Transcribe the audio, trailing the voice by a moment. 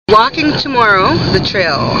Walking tomorrow, the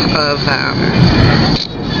trail of,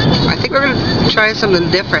 I think we're going to try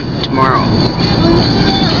something different tomorrow.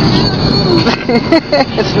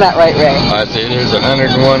 It's not right, Ray. I see there's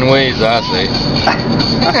 101 ways, I see.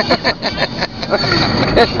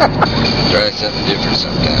 Try something different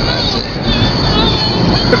sometime, I see.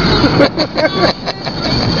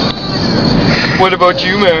 What about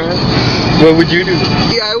you, man? What would you do?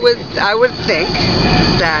 Yeah, I would think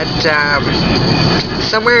that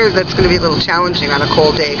somewhere that's going to be a little challenging on a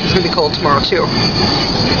cold day, because it's going to be cold tomorrow too.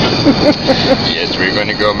 Yes, we're going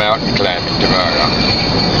to go mountain climbing tomorrow.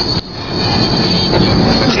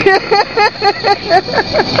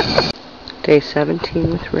 Day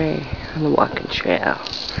 17 with Ray on the walking trail.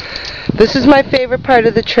 This is my favorite part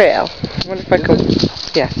of the trail. I wonder if I can...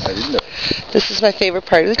 Yes. I didn't know. This is my favorite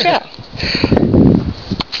part of the trail.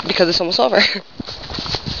 Because it's almost over.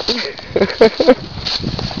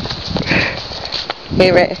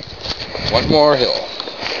 Hey, Ray. One more hill.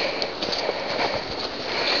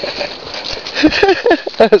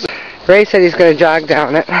 Ray said he's going to jog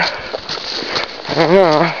down it. I don't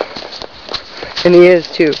know. And he is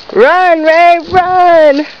too. Run, Ray,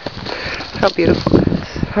 run! How beautiful it is.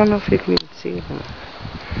 I don't know if you can even see it.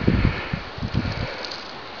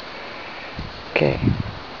 Okay.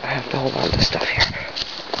 I have to hold on to stuff here.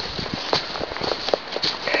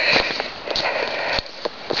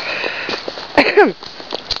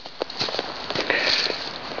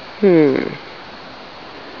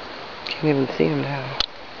 Can't even see him now.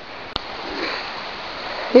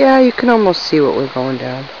 Yeah, you can almost see what we're going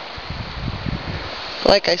down.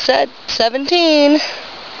 Like I said, 17.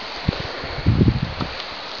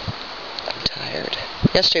 I'm tired.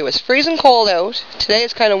 Yesterday was freezing cold out. Today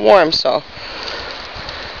it's kind of warm, so.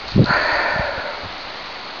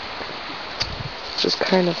 This is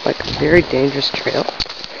kind of like a very dangerous trail.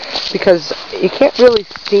 Because you can't really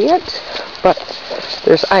see it, but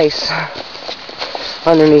there's ice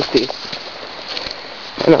underneath these.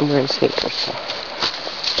 And I'm wearing sneakers, so.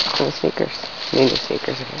 No sneakers. Need new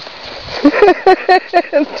sneakers again.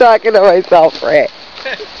 I'm talking to myself, Ray.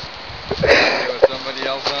 There was somebody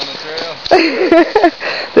else on the trail?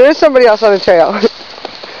 There is somebody else on the trail.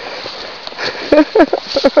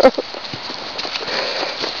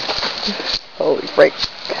 Holy freak.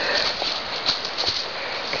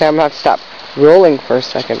 Okay, I'm going to have to stop rolling for a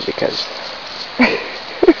second because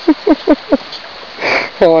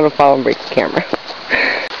I want to follow and break the camera.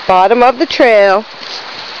 Bottom of the trail.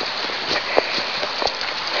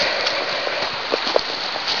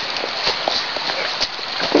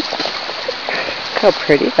 Look how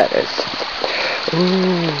pretty that is.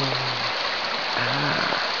 Ooh.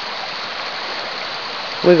 Ah.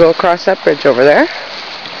 We go across that bridge over there.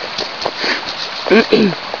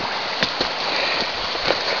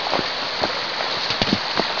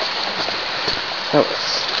 I was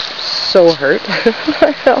so hurt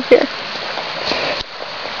I fell here.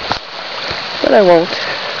 But I won't.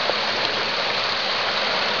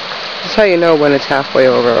 That's how you know when it's halfway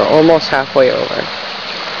over, or almost halfway over.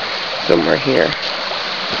 Somewhere here.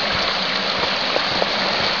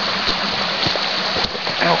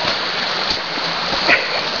 Ow.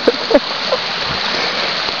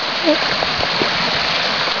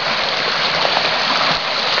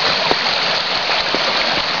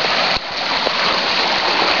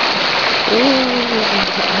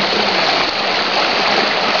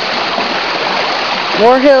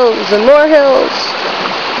 More hills and more hills.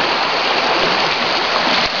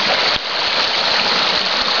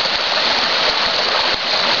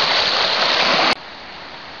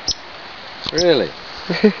 Really?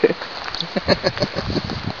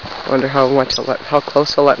 Wonder how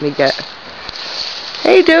close he'll let me get.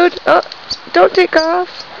 Hey, dude! Oh, don't take off.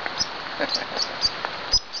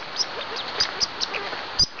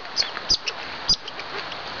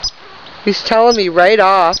 He's telling me right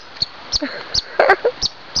off.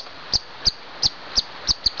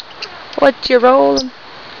 What you rolling?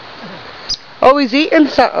 Oh, he's eating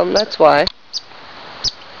something. That's why.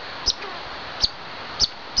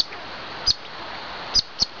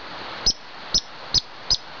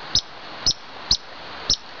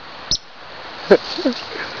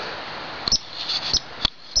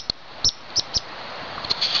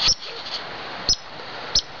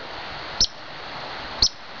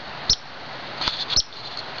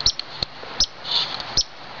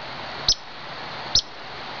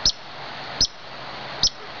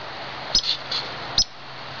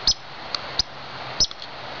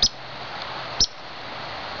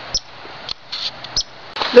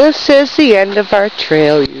 This is the end of our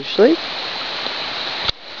trail, usually.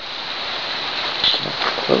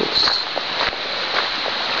 Close.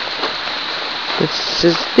 This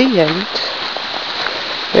this is the end.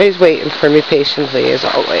 Ray's waiting for me patiently as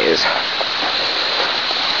always.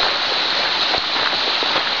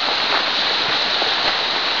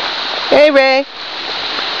 Hey, Ray.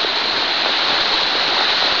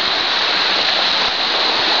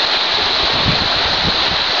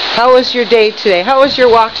 How was your day today? How was your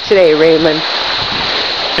walk today, Raymond?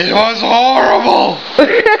 It was horrible!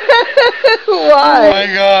 Why? Oh my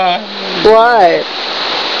god! Why?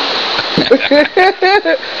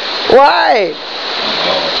 Why?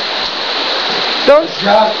 Don't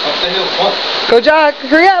Jog up the hill, what? go jog.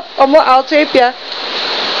 Hurry up. I'll tape you.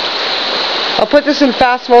 I'll put this in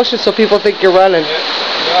fast motion so people think you're running.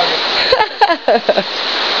 Yeah,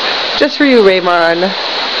 Just for you, Raymond.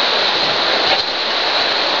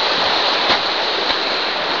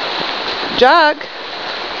 Jog.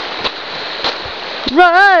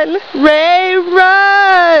 Run, Ray,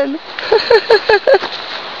 run.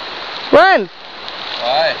 Run.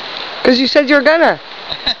 Why? Because you said you were gonna.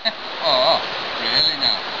 Oh, really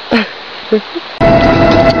now?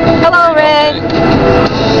 Hello, Ray.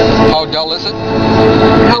 How dull is it?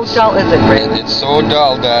 How dull is it, Ray? It's so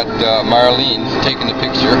dull that Marlene's taking a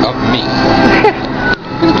picture of me.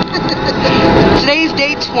 Today's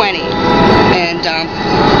day 20, and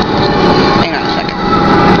hang on a second.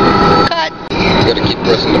 Cut. You gotta keep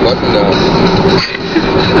pressing the button down.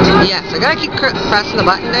 Yes, I gotta keep pressing the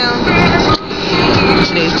button down.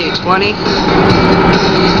 Today's day 20.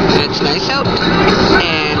 It's nice out,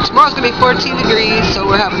 and tomorrow's gonna be 14 degrees, so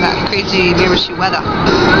we're having that crazy Miramichi weather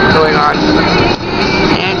going on.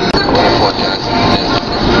 And Weather forecast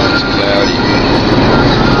is cloudy.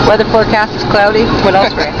 weather forecast is cloudy. What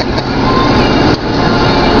else, Ray?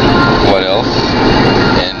 What else?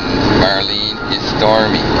 And Marlene is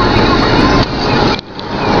stormy.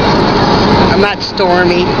 I'm not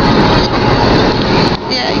stormy.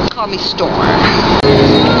 Yeah, you can call me Storm.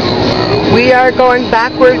 We are going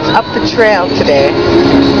backwards up the trail today.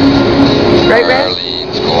 Right, Ray?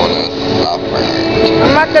 Marlene's gonna suffer.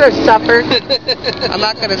 I'm not gonna suffer. I'm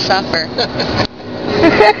not gonna suffer.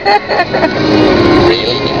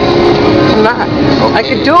 Really? I'm not. Okay. I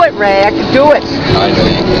can do it, Ray. I can do it. I know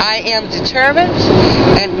you can. I am determined,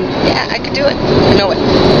 and yeah, I can do it. I know it.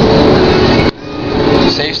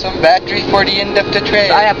 Save some battery for the end of the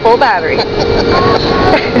trail. I have full battery.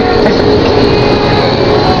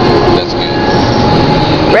 That's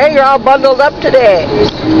good. Ray, you're all bundled up today.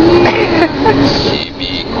 She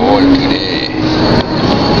be cold today.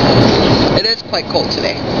 It is quite cold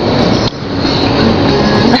today.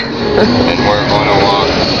 And we're gonna walk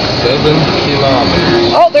 7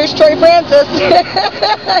 kilometers. Oh, there's Troy Francis.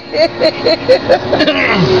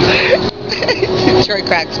 Troy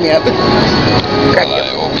cracks me up. Well, I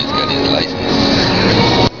hope he's got his license.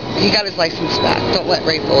 He got his license back. Don't let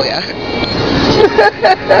Ray fool ya.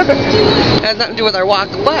 Has nothing to do with our walk,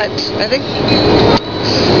 but I think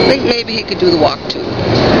maybe he could do the walk too.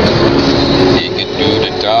 He could do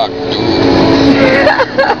the talk too.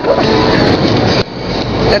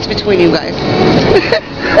 That's between you guys.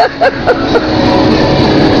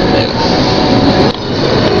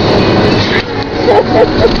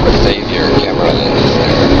 Save your camera lens.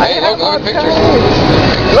 Hey, look, pictures.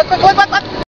 Look.